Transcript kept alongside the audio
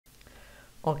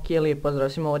Ok, lijep pozdrav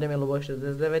svima, ovdje je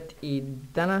Miloboj69 i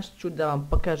danas ću da vam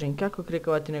pokažem kako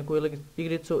krekovati neku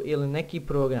igricu ili neki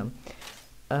program.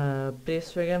 Prije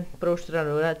svega, prvo što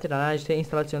treba uraditi da nađete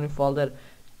instalacioni folder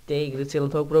te igrice ili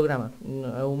tog programa.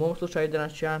 U mom slučaju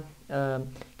danas ću ja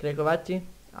Krekovati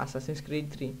Assassin's Creed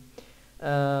 3.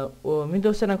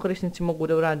 Windows 7 korisnici mogu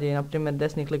da uradi na primjer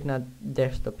desni klik na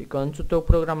desktop ikonicu tog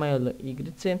programa ili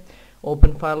igrice,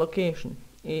 open file location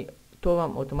i to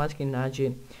vam automatski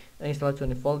nađe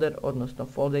instalacioni folder, odnosno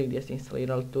folder gdje ste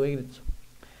instalirali tu igricu.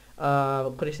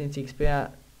 Korisnici XP-a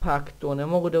pak to ne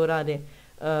mogu da urade,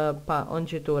 pa on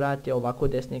će to uraditi ovako,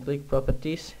 desni klik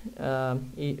properties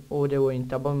i ovdje u ovim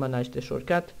tabovima nađete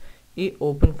shortcut i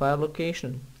open file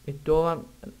location i to vam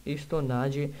isto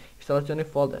nađe instalacioni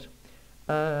folder.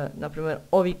 Naprimjer,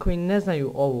 ovi koji ne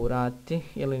znaju ovo uraditi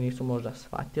ili nisu možda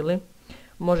shvatili,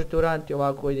 možete uraditi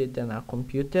ovako, idete na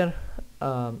kompjuter,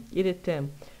 idete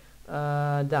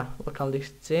lokalni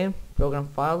disk C, program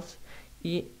files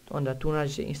i onda tu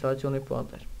nađete instalacioni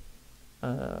folder.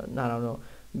 Naravno,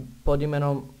 pod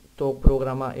imenom tog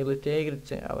programa ili te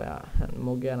igrice, evo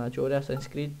mogu ja naći ovdje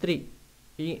Assassin's Creed 3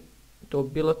 i to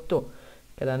bilo to.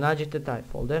 Kada nađete taj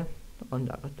folder,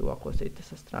 onda ga tu ovako ostavite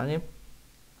sa strane.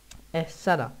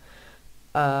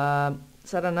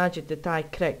 Sada nađete taj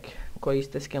crack koji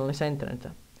ste skinuli sa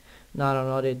interneta.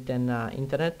 Naravno, odete na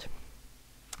internet,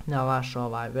 na vaš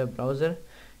web browser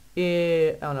i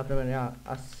evo na primjer ja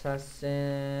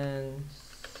Assassin's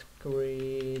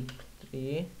Creed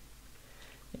 3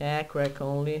 crack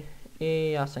only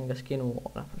i ja sam ga skinuo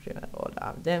na primjer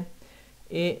odavde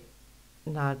i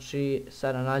znači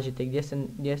sada nađete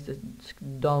gdje ste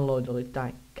downloadili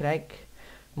taj crack.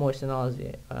 Moj se nalazi,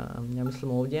 ja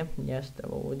mislim ovdje, jeste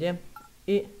ovdje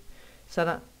i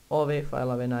sada ove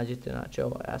failove nađete, znači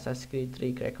ovo je Assassin's Creed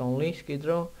 3 crack only, skid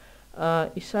row.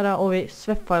 I sada ove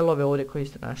sve failove ovdje koji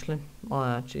ste našli,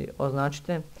 znači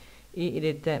označite i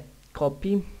idete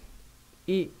copy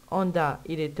i onda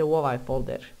idete u ovaj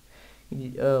folder,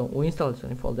 u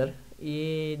instalacioni folder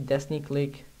i desni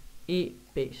klik i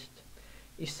paste.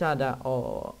 I sada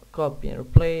copy and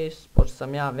replace, pošto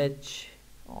sam ja već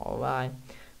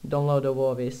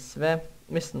downloadovao ove sve,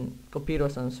 mislim kopirao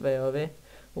sam sve ove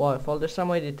u ovaj folder,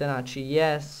 samo idete znači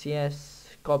yes,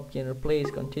 copy and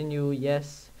replace, continue,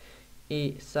 yes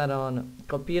i sada on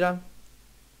kopira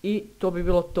i to bi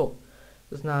bilo to.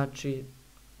 Znači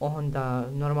onda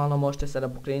normalno možete sada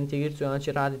pokrenuti igricu i ona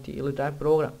će raditi ili taj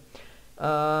program.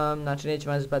 Znači neće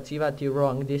vam izbacivati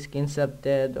wrong disk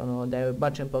inserted, da je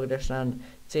bačen pogrešan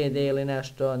CD ili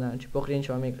nešto, znači pokrenut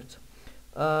će vam igricu.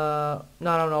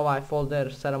 Naravno ovaj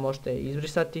folder sada možete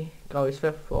izbrisati kao i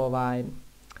sve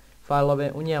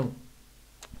failove u njemu,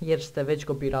 jer ste već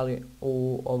kopirali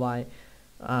u ovaj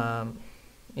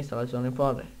instalacioni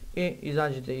folder i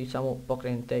izađete i samo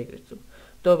pokrenite igricu.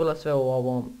 To je bilo sve u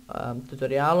ovom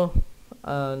tutorijalu.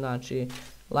 Znači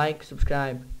like,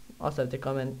 subscribe, ostavite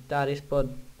komentar ispod,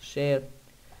 share,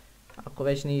 ako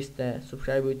već niste,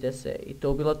 subscribeujte se i to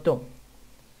je bilo to.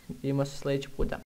 Vidimo se sljedeći puta.